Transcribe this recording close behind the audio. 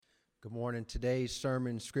Good morning. Today's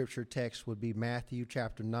sermon scripture text would be Matthew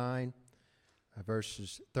chapter 9,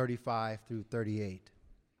 verses 35 through 38.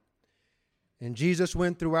 And Jesus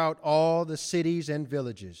went throughout all the cities and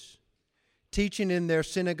villages, teaching in their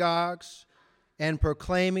synagogues and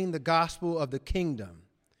proclaiming the gospel of the kingdom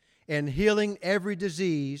and healing every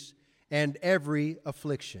disease and every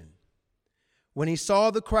affliction. When he saw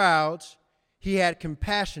the crowds, he had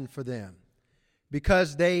compassion for them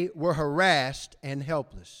because they were harassed and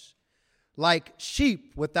helpless, like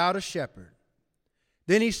sheep without a shepherd.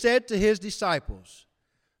 Then he said to his disciples,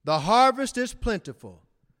 "The harvest is plentiful,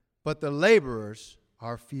 but the laborers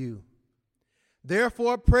are few.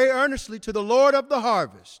 Therefore pray earnestly to the Lord of the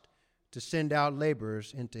harvest to send out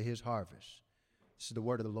laborers into his harvest." This is the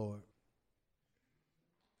word of the Lord.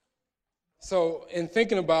 So in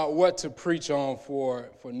thinking about what to preach on for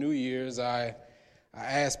New Year's, I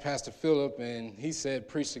asked Pastor Philip, and he said,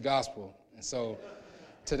 preach the gospel. And so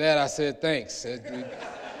to that I said, thanks.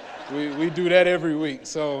 We do that every week,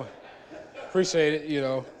 so appreciate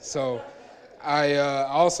it, So I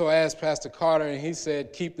also asked Pastor Carter, and he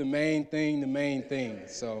said, keep the main thing the main thing.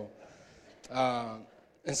 So,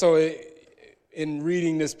 in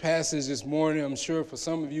reading this passage this morning, I'm sure for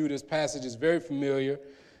some of you this passage is very familiar.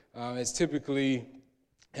 It's typically,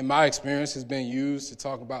 in my experience, has been used to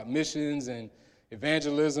talk about missions and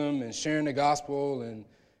evangelism and sharing the gospel and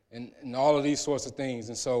all of these sorts of things.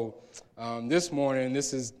 And so this morning,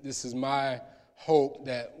 this is my hope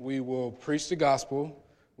that we will preach the gospel.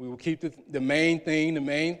 We will keep the main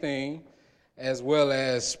thing, as well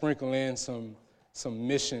as sprinkle in some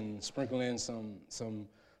mission, sprinkle in some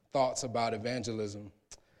thoughts about evangelism.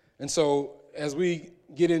 And so as we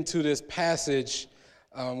get into this passage,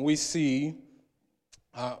 we see,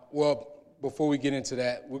 before we get into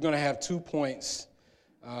that, we're going to have 2 points,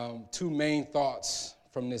 2 main thoughts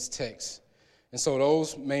from this text. And so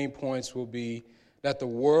those main points will be that the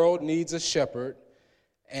world needs a shepherd,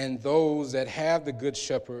 and those that have the good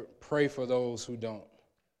shepherd pray for those who don't.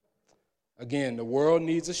 Again, the world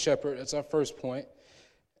needs a shepherd. That's our first point.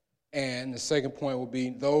 And the second point will be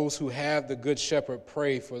those who have the good shepherd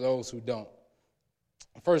pray for those who don't.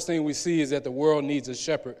 The first thing we see is that the world needs a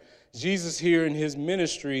shepherd. Jesus here in his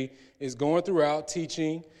ministry is going throughout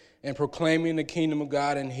teaching and proclaiming the kingdom of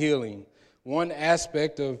God and healing. One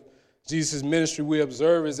aspect of Jesus' ministry we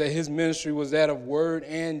observe is that his ministry was that of word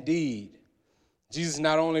and deed. Jesus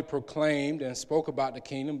not only proclaimed and spoke about the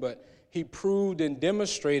kingdom, but he proved and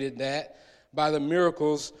demonstrated that by the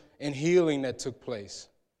miracles and healing that took place.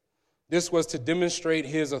 This was to demonstrate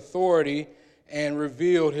his authority and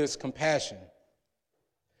reveal his compassion.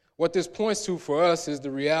 What this points to for us is the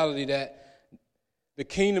reality that the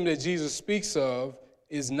kingdom that Jesus speaks of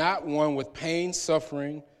is not one with pain,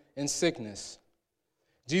 suffering, and sickness.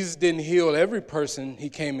 Jesus didn't heal every person he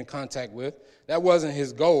came in contact with. That wasn't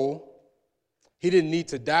his goal. He didn't need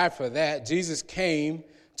to die for that. Jesus came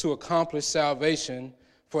to accomplish salvation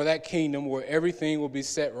for that kingdom where everything will be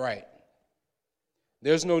set right.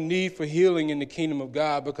 There's no need for healing in the kingdom of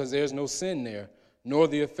God because there's no sin there, nor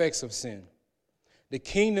the effects of sin. The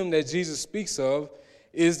kingdom that Jesus speaks of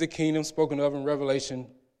is the kingdom spoken of in Revelation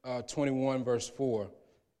 21, verse 4,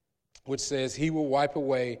 which says, "He will wipe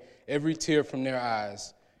away every tear from their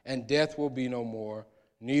eyes, and death will be no more.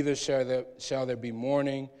 Neither shall there be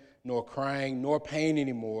mourning, nor crying, nor pain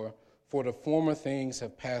anymore, for the former things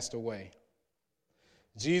have passed away."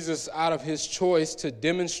 Jesus, out of his choice to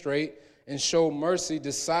demonstrate and show mercy,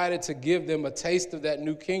 decided to give them a taste of that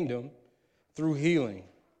new kingdom through healing.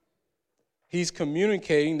 He's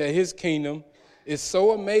communicating that his kingdom is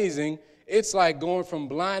so amazing, it's like going from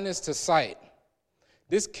blindness to sight.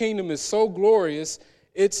 This kingdom is so glorious,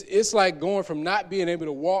 it's like going from not being able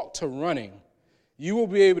to walk to running. You will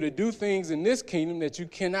be able to do things in this kingdom that you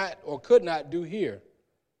cannot or could not do here.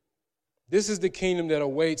 This is the kingdom that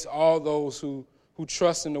awaits all those who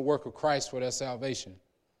trust in the work of Christ for their salvation.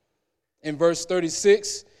 In verse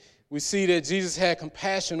 36, we see that Jesus had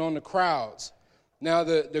compassion on the crowds. Now,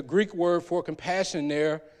 the Greek word for compassion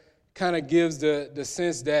there kind of gives the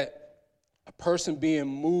sense that a person being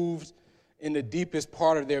moved in the deepest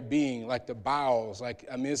part of their being, like the bowels.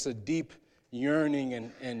 It's a deep yearning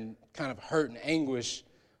and kind of hurt and anguish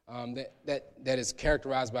that is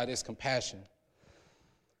characterized by this compassion.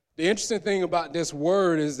 The interesting thing about this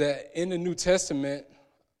word is that in the New Testament,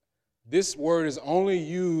 this word is only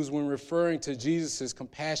used when referring to Jesus'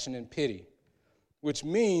 compassion and pity, which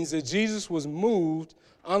means that Jesus was moved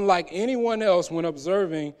unlike anyone else when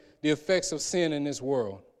observing the effects of sin in this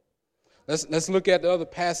world. Let's look at the other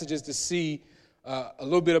passages to see a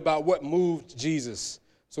little bit about what moved Jesus.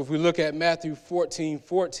 So if we look at Matthew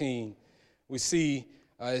 14:14, we see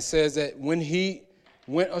It says that when he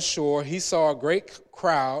went ashore, he saw a great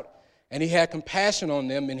crowd, and he had compassion on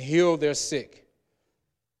them and healed their sick.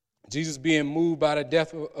 Jesus, being moved by the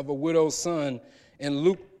death of a widow's son, in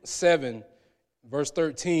Luke 7, verse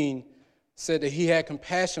 13, said that he had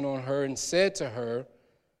compassion on her and said to her,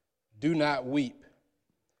 "Do not weep."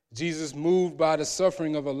 Jesus, moved by the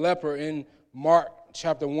suffering of a leper, in Mark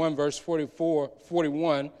chapter 1, verse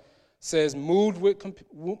 41, says, moved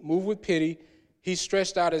with pity, he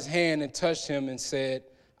stretched out his hand and touched him and said,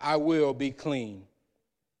 "I will be clean."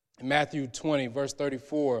 In Matthew 20, verse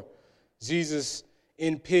 34, Jesus,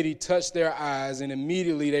 in pity, touched their eyes, and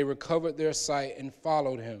immediately they recovered their sight and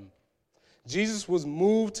followed him. Jesus was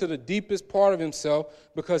moved to the deepest part of himself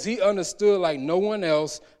because he understood like no one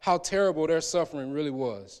else how terrible their suffering really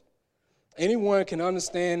was. Anyone can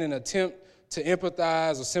understand and attempt to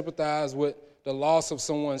empathize or sympathize with the loss of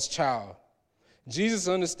someone's child. Jesus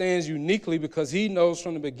understands uniquely because he knows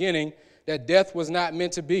from the beginning that death was not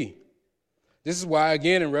meant to be. This is why,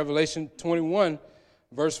 again, in Revelation 21,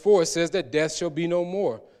 verse 4, it says that death shall be no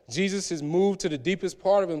more. Jesus is moved to the deepest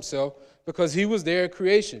part of himself because he was there at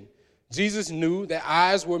creation. Jesus knew that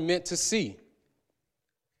eyes were meant to see.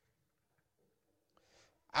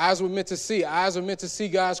 Eyes were meant to see. Eyes are meant to see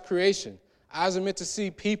God's creation. Eyes are meant to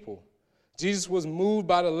see people. Jesus was moved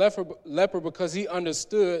by the leper because he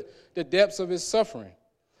understood the depths of his suffering.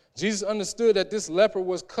 Jesus understood that this leper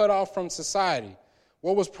was cut off from society.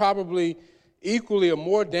 What was probably equally or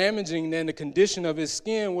more damaging than the condition of his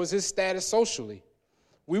skin was his status socially.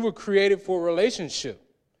 We were created for a relationship,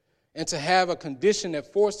 and to have a condition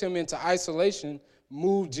that forced him into isolation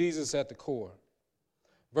moved Jesus at the core.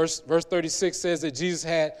 Verse 36 says that Jesus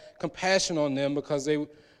had compassion on them because they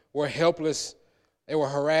were helpless. They were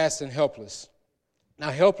harassed and helpless.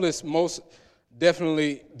 Now, helpless most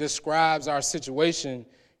definitely describes our situation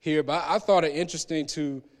here, but I thought it interesting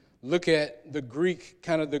to look at the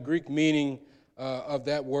Greek meaning of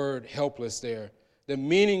that word helpless there. The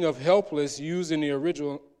meaning of helpless used in the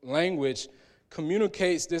original language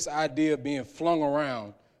communicates this idea of being flung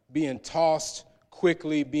around, being tossed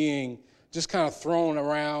quickly, being just kind of thrown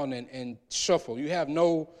around and shuffled. You have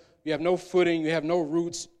no footing, you have no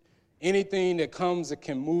roots. Anything that comes that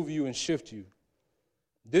can move you and shift you.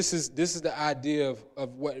 This is the idea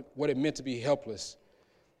of what it meant to be helpless.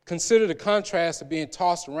 Consider the contrast of being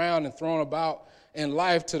tossed around and thrown about in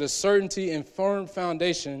life to the certainty and firm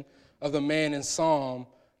foundation of the man in Psalm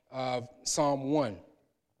 1.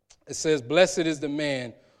 It says, "Blessed is the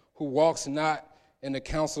man who walks not in the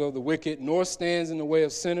counsel of the wicked, nor stands in the way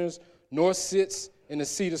of sinners, nor sits in the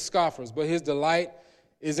seat of scoffers, but his delight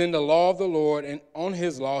is in the law of the Lord, and on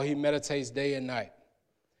his law he meditates day and night.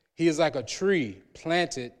 He is like a tree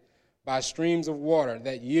planted by streams of water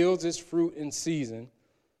that yields its fruit in season,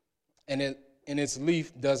 and its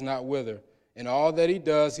leaf does not wither. In all that he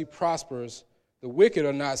does, he prospers. The wicked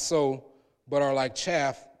are not so, but are like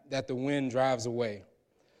chaff that the wind drives away."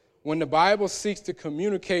 When the Bible seeks to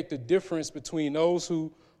communicate the difference between those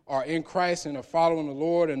who are in Christ and are following the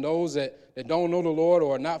Lord and those that don't know the Lord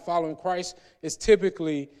or are not following Christ, it's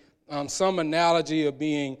typically some analogy of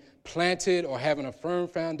being planted or having a firm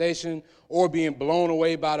foundation or being blown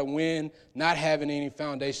away by the wind, not having any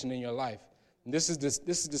foundation in your life. And this is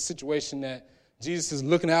the situation that Jesus is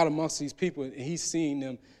looking out amongst these people, and he's seeing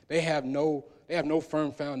them. They have no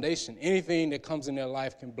firm foundation. Anything that comes in their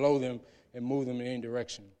life can blow them and move them in any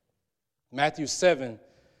direction. Matthew 7,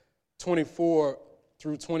 24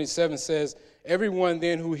 through 27 says, "Everyone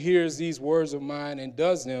then who hears these words of mine and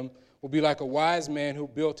does them will be like a wise man who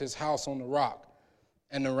built his house on the rock.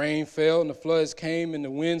 And the rain fell, and the floods came, and the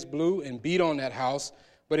winds blew and beat on that house,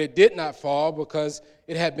 but it did not fall because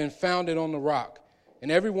it had been founded on the rock.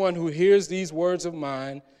 And everyone who hears these words of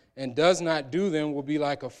mine and does not do them will be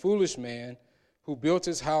like a foolish man who built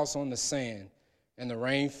his house on the sand. And the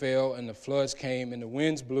rain fell, and the floods came, and the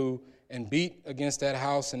winds blew and beat against that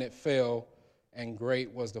house, and it fell, and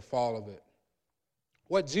great was the fall of it."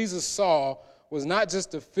 What Jesus saw was not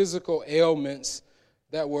just the physical ailments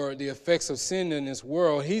that were the effects of sin in this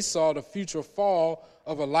world. He saw the future fall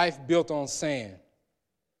of a life built on sand.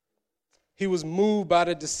 He was moved by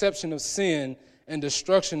the deception of sin and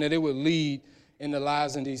destruction that it would lead in the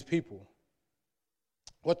lives of these people.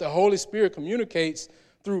 What the Holy Spirit communicates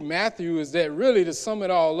through Matthew is that really, to sum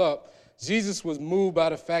it all up, Jesus was moved by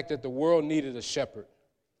the fact that the world needed a shepherd.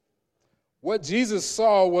 What Jesus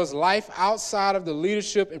saw was life outside of the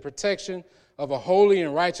leadership and protection of a holy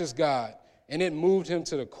and righteous God, and it moved him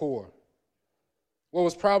to the core. What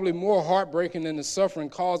was probably more heartbreaking than the suffering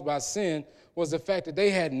caused by sin was the fact that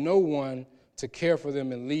they had no one to care for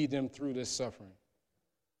them and lead them through this suffering.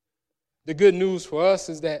 The good news for us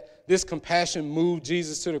is that this compassion moved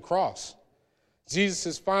Jesus to the cross.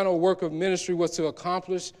 Jesus' final work of ministry was to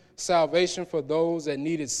accomplish salvation for those that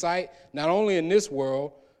needed sight, not only in this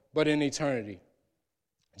world, but in eternity.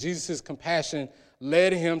 Jesus' compassion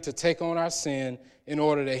led him to take on our sin in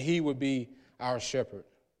order that he would be our shepherd.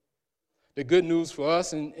 The good news for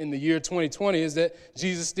us in the year 2020 is that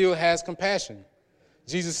Jesus still has compassion.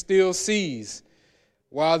 Jesus still sees.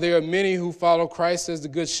 While there are many who follow Christ as the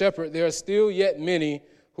good shepherd, there are still yet many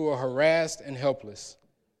who are harassed and helpless.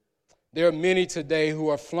 There are many today who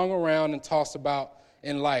are flung around and tossed about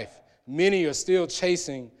in life. Many are still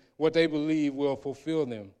chasing what they believe will fulfill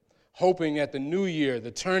them, hoping that the new year,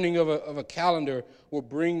 the turning of a calendar, will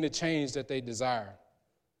bring the change that they desire.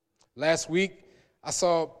 Last week, I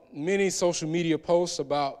saw many social media posts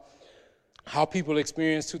about how people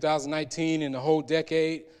experienced 2019 and the whole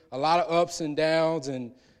decade, a lot of ups and downs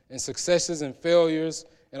and successes and failures,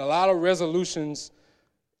 and a lot of resolutions,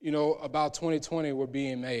 about 2020 were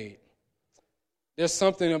being made. There's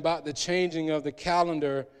something about the changing of the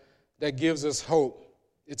calendar that gives us hope.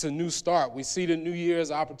 It's a new start. We see the new year as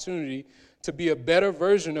an opportunity to be a better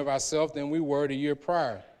version of ourselves than we were the year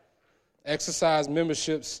prior. Exercise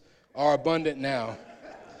memberships are abundant now.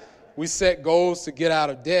 We set goals to get out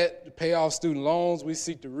of debt, to pay off student loans. We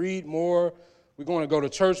seek to read more. We're going to go to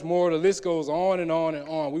church more. The list goes on and on and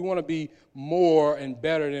on. We want to be more and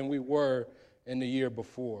better than we were in the year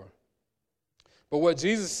before. But what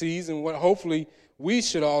Jesus sees, and what hopefully we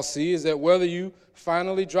should all see, is that whether you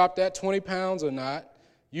finally drop that 20 pounds or not,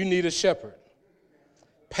 you need a shepherd.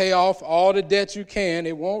 Pay off all the debt you can.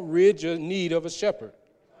 It won't rid your need of a shepherd.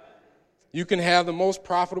 You can have the most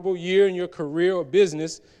profitable year in your career or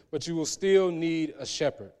business, but you will still need a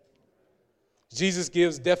shepherd. Jesus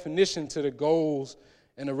gives definition to the goals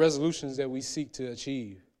and the resolutions that we seek to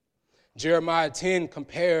achieve. Jeremiah 10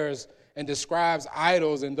 compares and describes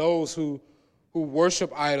idols and those who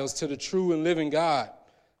worship idols to the true and living God.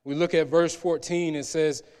 We look at verse 14. It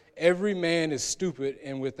says, "Every man is stupid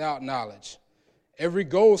and without knowledge. Every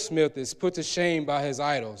goldsmith is put to shame by his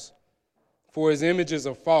idols, for his images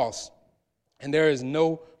are false, and there is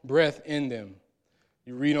no breath in them."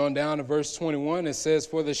 You read on down to verse 21, it says,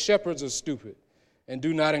 "For the shepherds are stupid and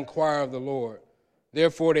do not inquire of the Lord.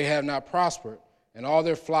 Therefore they have not prospered, and all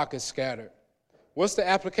their flock is scattered." What's the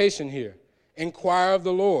application here? Inquire of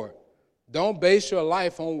the Lord. Don't base your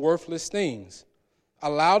life on worthless things.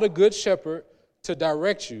 Allow the good shepherd to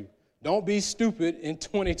direct you. Don't be stupid in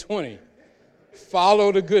 2020.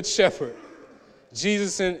 Follow the good shepherd.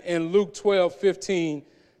 Jesus in Luke 12:15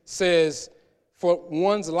 says, "For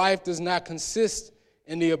one's life does not consist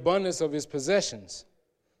in the abundance of his possessions."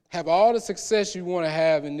 Have all the success you want to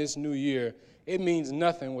have in this new year. It means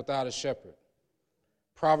nothing without a shepherd.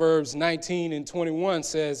 Proverbs 19:21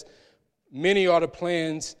 says, "Many are the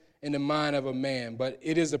plans in the mind of a man, but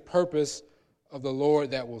it is the purpose of the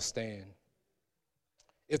Lord that will stand."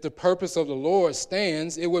 If the purpose of the Lord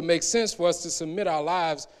stands, it would make sense for us to submit our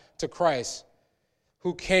lives to Christ,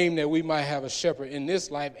 who came that we might have a shepherd in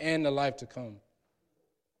this life and the life to come.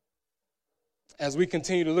 As we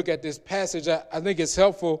continue to look at this passage, I think it's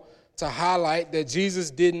helpful to highlight that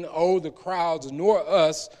Jesus didn't owe the crowds nor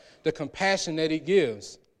us the compassion that he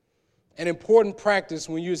gives. An important practice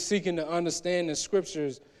when you're seeking to understand the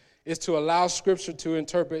scriptures is to allow scripture to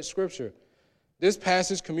interpret scripture. This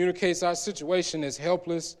passage communicates our situation as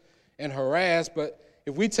helpless and harassed, but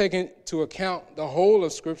if we take into account the whole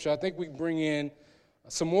of scripture, I think we bring in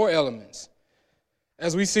some more elements.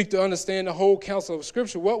 As we seek to understand the whole counsel of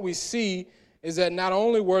scripture, what we see is that not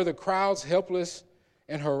only were the crowds helpless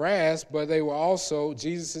and harassed, but they were also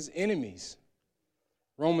Jesus' enemies.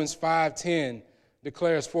 Romans 5:10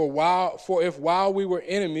 declares, For if while we were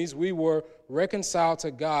enemies, we were reconciled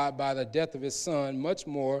to God by the death of his Son, much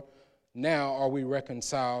more now are we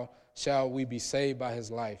reconciled, shall we be saved by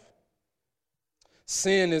his life."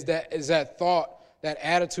 Sin is that thought, that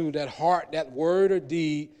attitude, that heart, that word or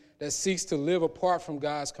deed that seeks to live apart from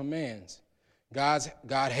God's commands.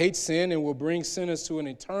 God hates sin and will bring sinners to an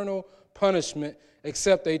eternal punishment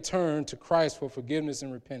except they turn to Christ for forgiveness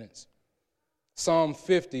and repentance. Psalm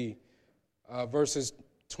 50, verses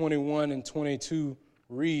 21 and 22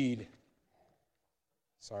 read,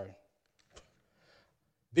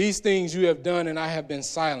 "These things you have done, and I have been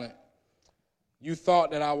silent. You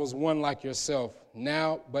thought that I was one like yourself.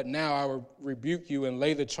 But now I will rebuke you and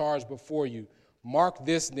lay the charge before you. Mark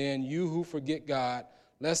this then, you who forget God,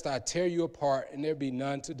 lest I tear you apart and there be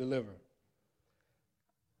none to deliver."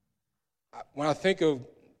 When I think of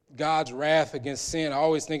God's wrath against sin, I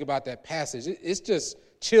always think about that passage. It's just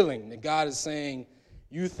chilling that God is saying,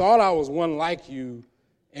 you thought I was one like you,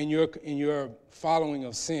 in your following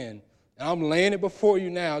of sin. And I'm laying it before you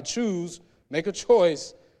now. Choose, make a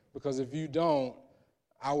choice, because if you don't,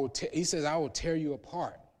 he says, I will tear you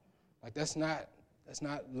apart. Like that's not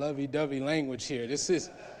lovey-dovey language here. This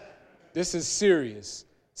is serious.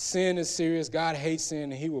 Sin is serious. God hates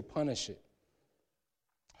sin, and he will punish it.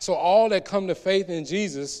 So all that come to faith in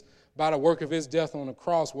Jesus by the work of his death on the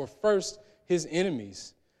cross were first his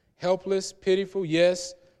enemies. Helpless, pitiful,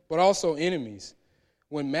 yes, but also enemies.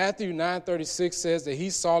 When Matthew 9:36 says that he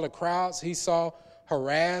saw the crowds, he saw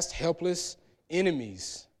harassed, helpless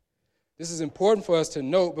enemies. This is important for us to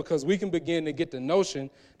note because we can begin to get the notion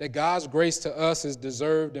that God's grace to us is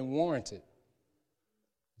deserved and warranted.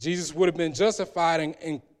 Jesus would have been justified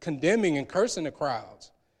in condemning and cursing the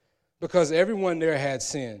crowds because everyone there had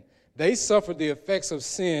sinned. They suffered the effects of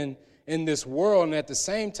sin in this world, and at the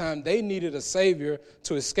same time, they needed a Savior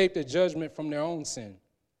to escape the judgment from their own sin.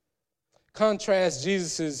 Contrast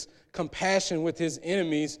Jesus' compassion with his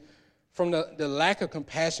enemies from the lack of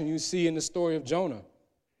compassion you see in the story of Jonah.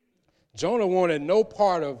 Jonah wanted no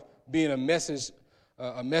part of being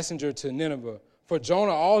a messenger to Nineveh. For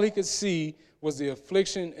Jonah, all he could see was the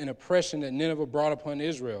affliction and oppression that Nineveh brought upon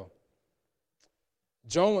Israel.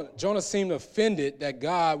 Jonah seemed offended that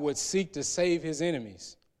God would seek to save his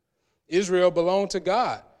enemies. Israel belonged to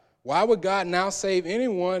God. Why would God now save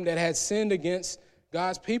anyone that had sinned against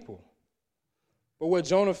God's people? But what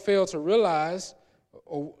Jonah failed to realize,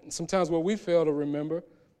 or sometimes what we fail to remember,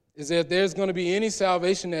 is that if there's going to be any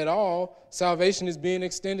salvation at all, salvation is being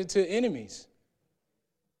extended to enemies,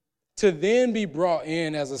 to then be brought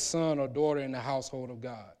in as a son or daughter in the household of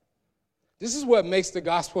God. This is what makes the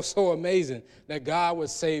gospel so amazing, that God would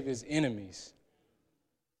save his enemies.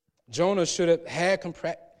 Jonah should have had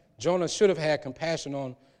compassion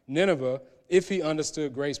on Nineveh if he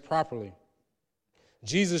understood grace properly.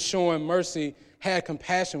 Jesus, showing mercy, had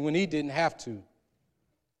compassion when he didn't have to.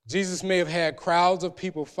 Jesus may have had crowds of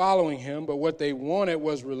people following him, but what they wanted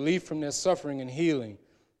was relief from their suffering and healing.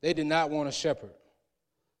 They did not want a shepherd.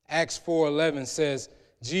 Acts 4:11 says,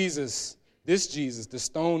 this Jesus, the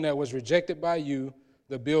stone that was rejected by you,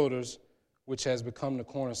 the builders, which has become the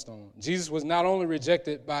cornerstone. Jesus was not only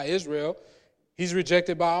rejected by Israel, he's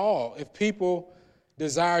rejected by all. If people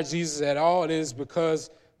desire Jesus at all, it is because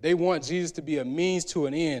they want Jesus to be a means to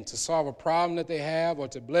an end, to solve a problem that they have, or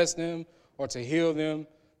to bless them, or to heal them.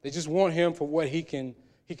 They just want him for what he can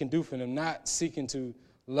do for them, not seeking to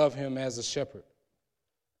love him as a shepherd.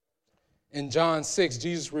 In John 6,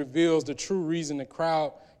 Jesus reveals the true reason the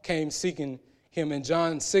crowd came seeking him. In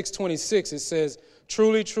John 6:26, it says,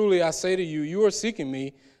 "Truly, truly, I say to you, you are seeking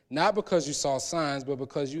me, not because you saw signs, but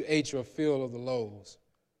because you ate your fill of the loaves."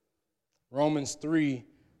 Romans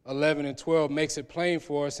 3:11 and 12 makes it plain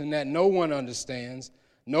for us in that no one understands,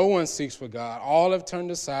 no one seeks for God. All have turned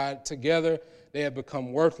aside. Together they have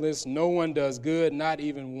become worthless. No one does good, not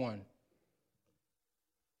even one.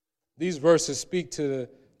 These verses speak to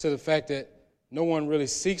the fact that no one really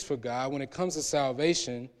seeks for God. When it comes to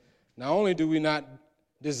salvation, not only do we not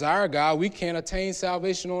desire God, we can't attain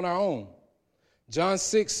salvation on our own. John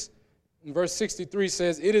 6, verse 63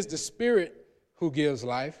 says, "It is the Spirit who gives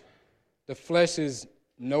life. The flesh is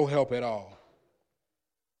no help at all."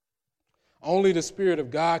 Only the Spirit of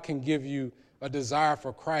God can give you a desire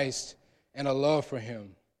for Christ and a love for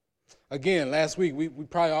him. Again, last week, we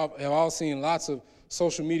probably have all seen lots of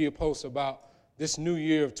social media posts about this new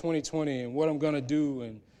year of 2020 and what I'm going to do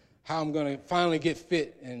and how I'm going to finally get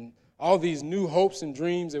fit and all these new hopes and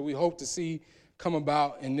dreams that we hope to see come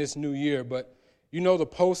about in this new year. But you know the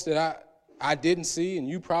post that I didn't see and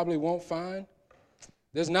you probably won't find?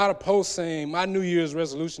 There's not a post saying my New Year's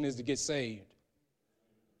resolution is to get saved.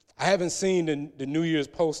 I haven't seen the New Year's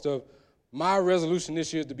post of my resolution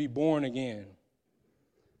this year is to be born again.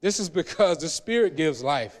 This is because the Spirit gives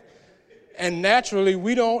life. And naturally,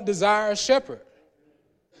 we don't desire a shepherd.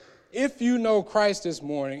 If you know Christ this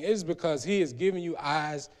morning, it is because he has given you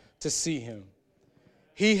eyes to see him.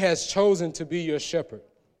 He has chosen to be your shepherd.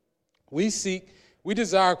 We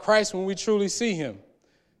desire Christ when we truly see him.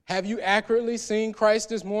 Have you accurately seen Christ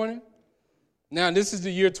this morning? Now, this is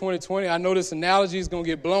the year 2020. I know this analogy is going to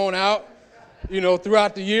get blown out,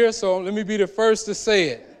 throughout the year, so let me be the first to say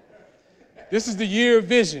it. This is the year of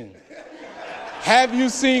vision. Have you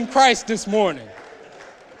seen Christ this morning?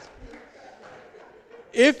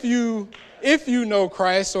 If you know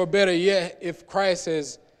Christ, or better yet, if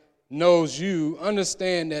Christ knows you,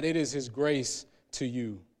 understand that it is his grace to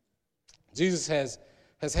you. Jesus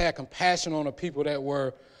has had compassion on the people that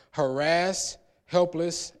were harassed,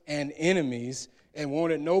 helpless, and enemies, and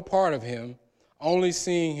wanted no part of him, only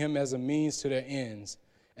seeing him as a means to their ends.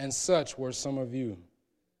 And such were some of you.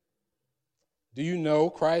 Do you know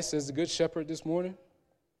Christ as the Good Shepherd this morning?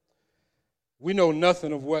 We know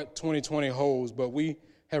nothing of what 2020 holds, but we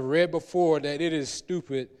have read before that it is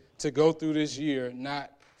stupid to go through this year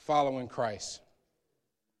not following Christ.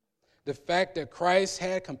 The fact that Christ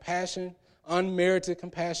had compassion, unmerited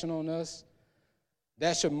compassion on us,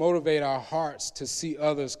 that should motivate our hearts to see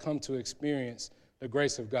others come to experience the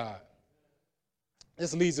grace of God.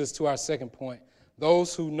 This leads us to our second point.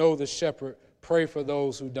 Those who know the shepherd pray for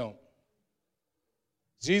those who don't.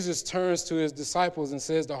 Jesus turns to his disciples and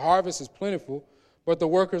says, the harvest is plentiful, but the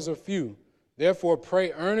workers are few. Therefore,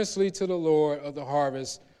 pray earnestly to the Lord of the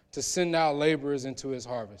harvest to send out laborers into his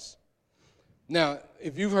harvest. Now,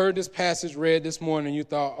 if you've heard this passage read this morning, you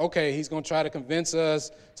thought, okay, he's going to try to convince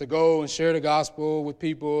us to go and share the gospel with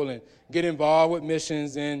people and get involved with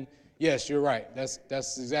missions. And yes, you're right. That's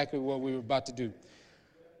exactly what we were about to do.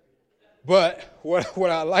 But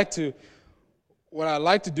what I like to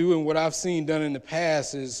do and what I've seen done in the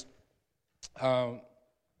past is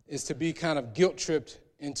to be kind of guilt tripped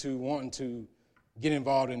into wanting to get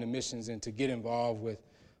involved in the missions and to get involved with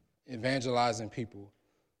evangelizing people.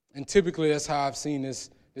 And typically that's how I've seen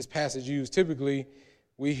this passage used. Typically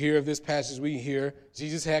we hear of this passage, we hear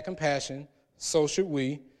Jesus had compassion, so should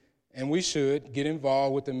we, and we should get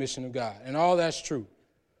involved with the mission of God. And all that's true.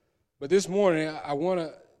 But this morning I want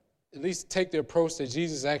to at least take the approach that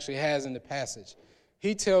Jesus actually has in the passage.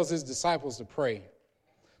 He tells his disciples to pray.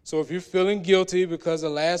 So if you're feeling guilty because the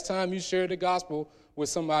last time you shared the gospel with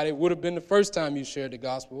somebody would have been the first time you shared the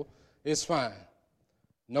gospel, it's fine.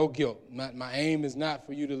 No guilt. My aim is not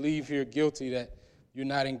for you to leave here guilty that you're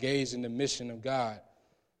not engaged in the mission of God,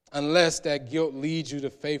 unless that guilt leads you to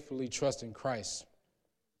faithfully trust in Christ.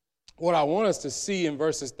 What I want us to see in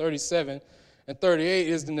verses 37 and 38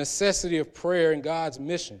 is the necessity of prayer in God's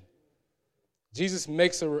mission. Jesus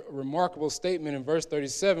makes a remarkable statement in verse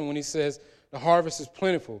 37 when he says, the harvest is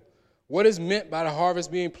plentiful. What is meant by the harvest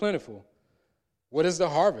being plentiful? What is the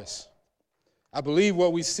harvest? I believe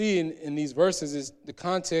what we see in these verses is the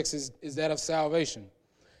context is that of salvation.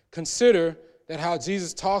 Consider that how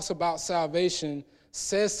Jesus talks about salvation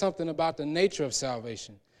says something about the nature of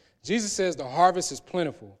salvation. Jesus says the harvest is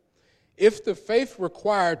plentiful. If the faith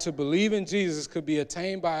required to believe in Jesus could be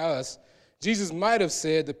attained by us, Jesus might have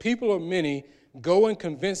said, the people are many, go and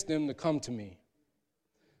convince them to come to me.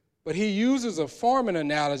 But he uses a farming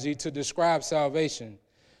analogy to describe salvation.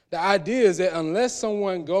 The idea is that unless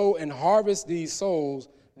someone go and harvest these souls,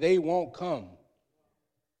 they won't come.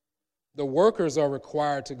 The workers are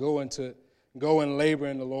required to go and labor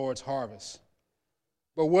in the Lord's harvest.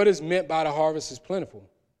 But what is meant by the harvest is plentiful?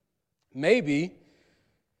 Maybe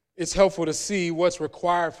it's helpful to see what's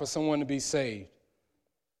required for someone to be saved.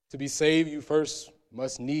 To be saved, you first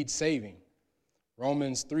must need saving.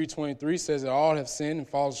 Romans 3:23 says that all have sinned and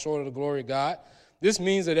fall short of the glory of God. This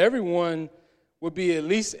means that everyone would be at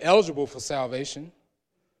least eligible for salvation.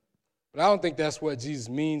 But I don't think that's what Jesus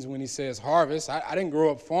means when he says harvest. I didn't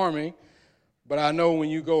grow up farming, but I know when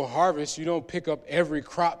you go harvest, you don't pick up every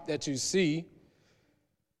crop that you see.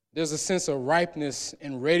 There's a sense of ripeness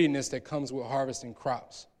and readiness that comes with harvesting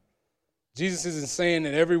crops. Jesus isn't saying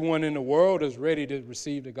that everyone in the world is ready to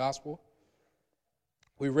receive the gospel.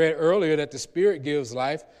 We read earlier that the Spirit gives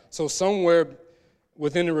life, so somewhere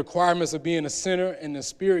within the requirements of being a sinner and the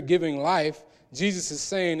Spirit giving life, Jesus is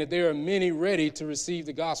saying that there are many ready to receive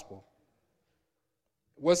the gospel.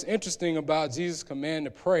 What's interesting about Jesus' command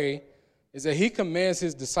to pray is that he commands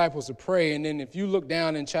his disciples to pray, and then if you look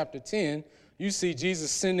down in chapter 10, you see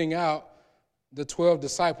Jesus sending out the 12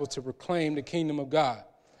 disciples to proclaim the kingdom of God.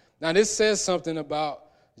 Now, this says something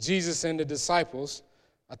about Jesus and the disciples.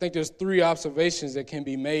 I think there's 3 observations that can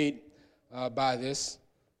be made by this.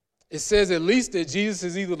 It says at least that Jesus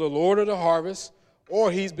is either the Lord of the harvest or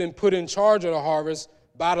he's been put in charge of the harvest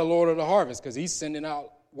by the Lord of the harvest because he's sending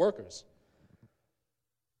out workers.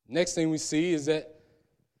 Next thing we see is that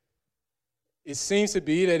it seems to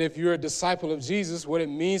be that if you're a disciple of Jesus, what it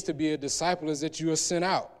means to be a disciple is that you are sent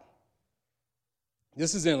out.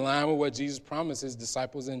 This is in line with what Jesus promised his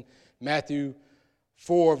disciples in Matthew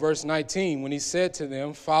 4, verse 19, when he said to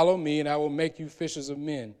them, follow me and I will make you fishers of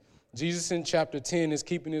men. Jesus in chapter 10 is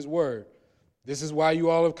keeping his word. This is why you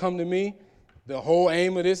all have come to me. The whole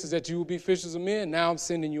aim of this is that you will be fishers of men. Now I'm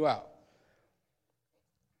sending you out.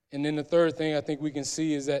 And then the third thing I think we can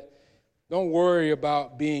see is that don't worry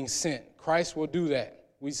about being sent. Christ will do that.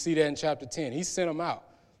 We see that in chapter 10. He sent them out.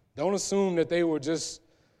 Don't assume that they were just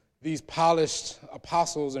these polished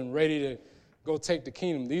apostles and ready to go take the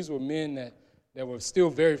kingdom. These were men that were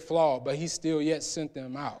still very flawed, but he still yet sent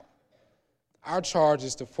them out. Our charge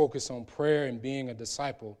is to focus on prayer and being a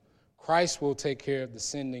disciple. Christ will take care of the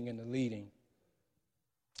sending and the leading.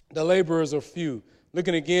 the laborers are few.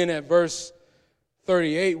 Looking again at verse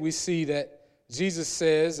 38, we see that Jesus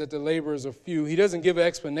says that the laborers are few. He doesn't give an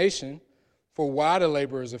explanation for why the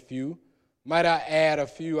laborers are few. Might I add a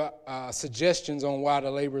few suggestions on why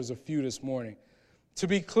the laborers are few this morning? To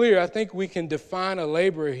be clear, I think we can define a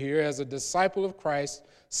laborer here as a disciple of Christ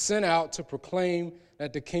sent out to proclaim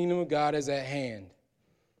that the kingdom of God is at hand.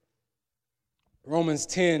 Romans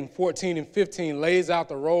 10:14 and 15 lays out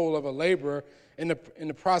the role of a laborer in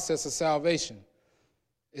the process of salvation.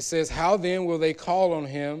 It says, how then will they call on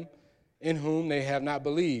him in whom they have not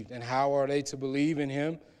believed? And how are they to believe in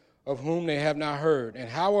him of whom they have not heard? And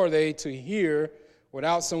how are they to hear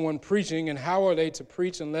without someone preaching? And how are they to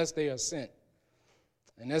preach unless they are sent?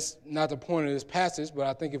 And that's not the point of this passage, but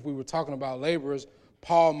I think if we were talking about laborers,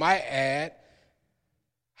 Paul might add,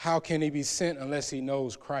 how can he be sent unless he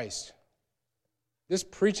knows Christ? This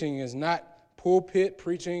preaching is not pulpit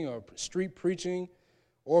preaching or street preaching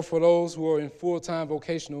or for those who are in full-time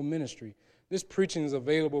vocational ministry. This preaching is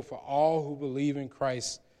available for all who believe in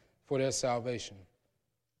Christ for their salvation.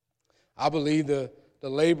 I believe the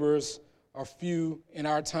laborers are few in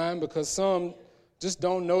our time because some just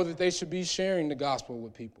don't know that they should be sharing the gospel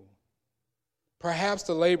with people. Perhaps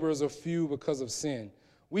the laborers are few because of sin.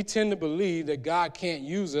 We tend to believe that God can't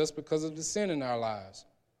use us because of the sin in our lives.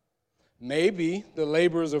 Maybe the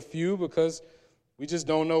laborers are few because we just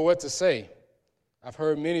don't know what to say. I've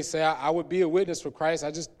heard many say, I would be a witness for Christ,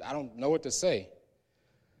 I don't know what to say.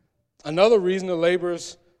 Another reason the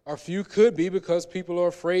laborers are few could be because people are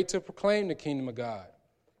afraid to proclaim the kingdom of God.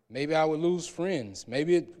 Maybe I would lose friends.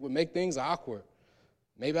 Maybe it would make things awkward.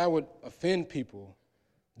 Maybe I would offend people.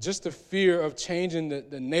 Just the fear of changing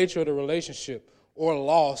the nature of the relationship or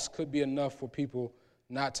loss could be enough for people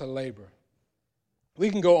not to labor.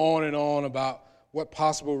 We can go on and on about what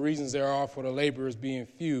possible reasons there are for the laborers being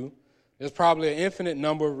few. There's probably an infinite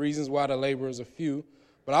number of reasons why the laborers are few,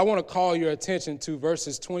 but I want to call your attention to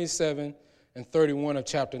verses 27 and 31 of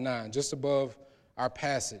chapter 9, just above our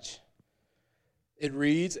passage. It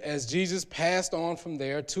reads, as Jesus passed on from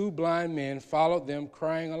there, 2 blind men followed them,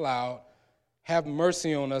 crying aloud, have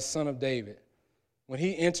mercy on us, Son of David. When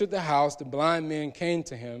he entered the house, the blind men came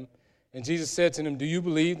to him, and Jesus said to them, do you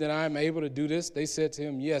believe that I am able to do this? They said to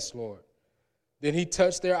him, yes, Lord. Then he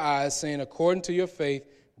touched their eyes, saying, according to your faith,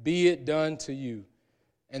 be it done to you.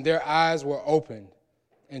 And their eyes were opened.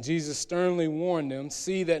 And Jesus sternly warned them,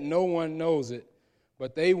 see that no one knows it.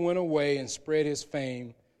 But they went away and spread his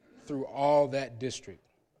fame through all that district.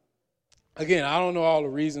 Again, I don't know all the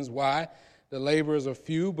reasons why the laborers are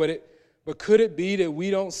few, but could it be that we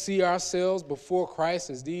don't see ourselves before Christ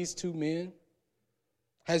as these 2 men?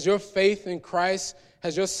 Has your faith in Christ,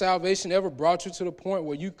 has your salvation ever brought you to the point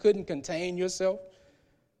where you couldn't contain yourself?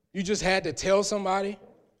 You just had to tell somebody?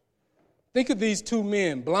 Think of these 2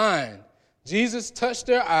 men, blind. Jesus touched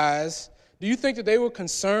their eyes. Do you think that they were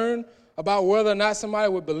concerned about whether or not somebody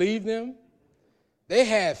would believe them? They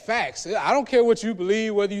had facts. I don't care what you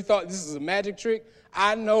believe, whether you thought this is a magic trick.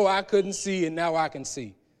 I know I couldn't see, and now I can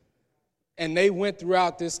see. And they went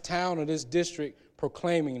throughout this town or this district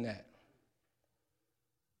proclaiming that.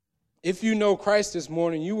 If you know Christ this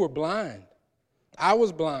morning, you were blind. I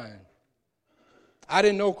was blind. I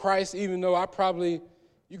didn't know Christ, even though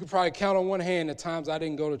you could probably count on one hand the times I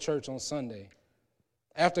didn't go to church on Sunday.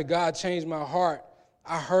 After God changed my heart,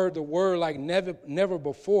 I heard the word like never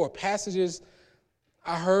before. Passages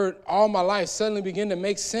I heard all my life suddenly begin to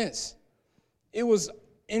make sense. It was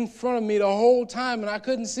in front of me the whole time, and I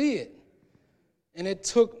couldn't see it. And it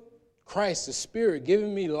took Christ, the Spirit,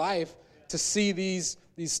 giving me life to see these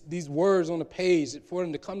words on the page for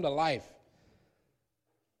them to come to life.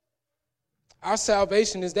 Our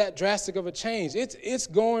salvation is that drastic of a change. It's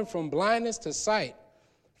going from blindness to sight,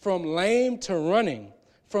 from lame to running,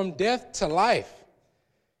 from death to life.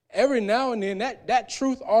 Every now and then, that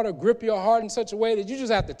truth ought to grip your heart in such a way that you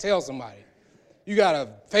just have to tell somebody. You got to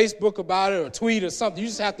Facebook about it or tweet or something. You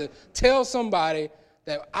just have to tell somebody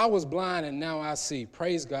that I was blind and now I see.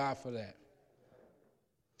 Praise God for that.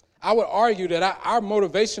 I would argue that our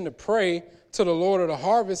motivation to pray to the Lord of the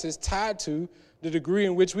harvest is tied to the degree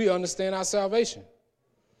in which we understand our salvation.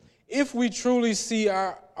 If we truly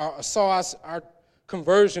saw our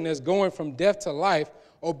conversion as going from death to life,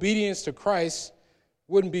 obedience to Christ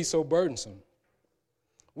wouldn't be so burdensome.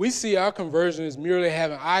 We see our conversion as merely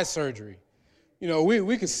having eye surgery. You know,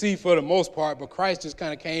 we could see for the most part, but Christ just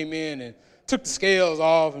kind of came in and took the scales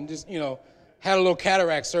off and just, had a little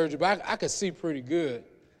cataract surgery, but I could see pretty good.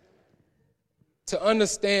 To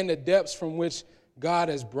understand the depths from which God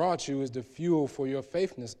has brought you is the fuel for your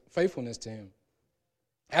faithfulness to him.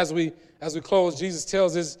 As we close, Jesus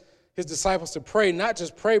tells his disciples to pray, not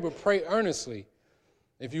just pray, but pray earnestly.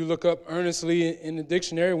 If you look up earnestly in the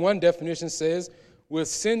dictionary, one definition says, with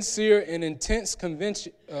sincere and intense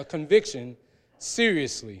conviction,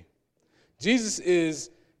 seriously. Jesus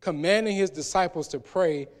is commanding his disciples to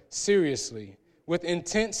pray seriously, with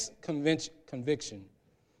intense conviction.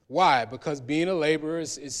 Why? Because being a laborer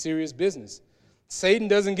is serious business. Satan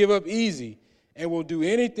doesn't give up easy and will do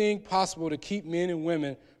anything possible to keep men and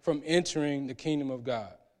women from entering the kingdom of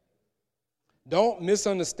God. Don't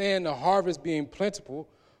misunderstand the harvest being plentiful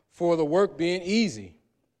for the work being easy.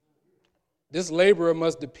 This laborer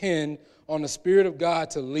must depend on the Spirit of God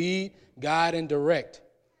to lead, guide, and direct.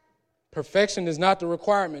 Perfection is not the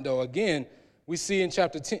requirement, though. Again, we see in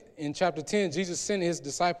chapter 10, Jesus sent his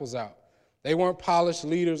disciples out. They weren't polished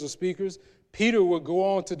leaders or speakers. Peter would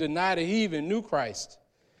go on to deny that he even knew Christ.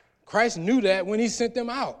 Christ knew that when he sent them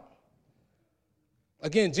out.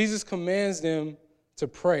 Again, Jesus commands them to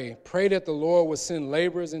pray. Pray that the Lord would send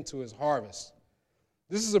laborers into his harvest.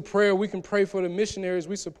 This is a prayer we can pray for the missionaries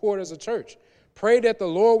we support as a church. Pray that the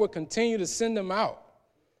Lord would continue to send them out.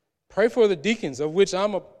 Pray for the deacons, of which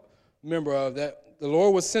I'm a member of, that the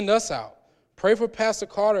Lord would send us out. Pray for Pastor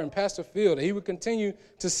Carter and Pastor Field, that he would continue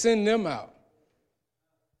to send them out.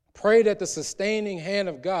 Pray that the sustaining hand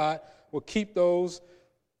of God will keep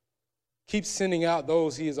sending out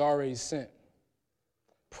those he has already sent.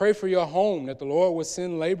 Pray for your home, that the Lord would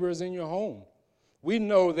send laborers in your home. We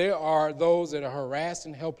know there are those that are harassed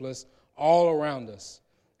and helpless all around us,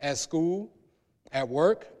 at school, at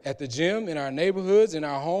work, at the gym, in our neighborhoods, in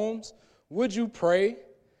our homes. Would you pray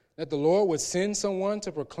that the Lord would send someone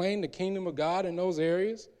to proclaim the kingdom of God in those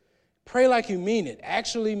areas? Pray like you mean it.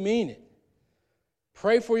 Actually mean it.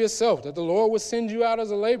 Pray for yourself that the Lord would send you out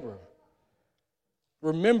as a laborer.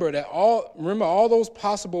 Remember all those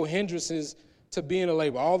possible hindrances to being a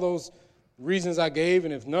laborer, all those reasons I gave,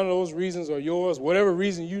 and if none of those reasons are yours, whatever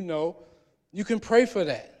reason you know, you can pray for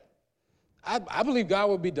that. I believe God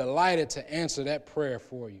would be delighted to answer that prayer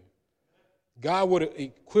for you. God would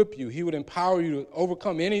equip you. He would empower you to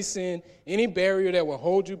overcome any sin, any barrier that will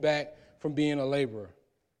hold you back from being a laborer.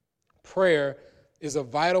 Prayer is a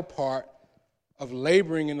vital part of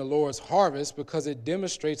laboring in the Lord's harvest because it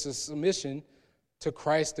demonstrates a submission to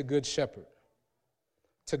Christ, the Good Shepherd.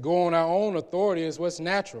 To go on our own authority is what's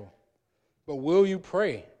natural. But will you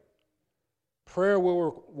pray? Prayer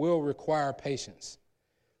will require patience.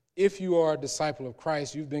 If you are a disciple of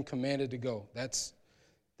Christ, you've been commanded to go.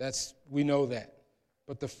 We know that.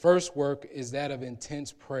 But the first work is that of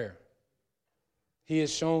intense prayer. He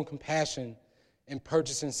has shown compassion in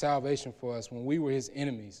purchasing salvation for us when we were his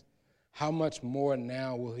enemies. How much more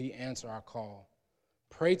now will he answer our call?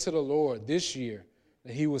 Pray to the Lord this year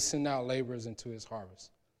that he will send out laborers into his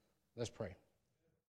harvest. Let's pray.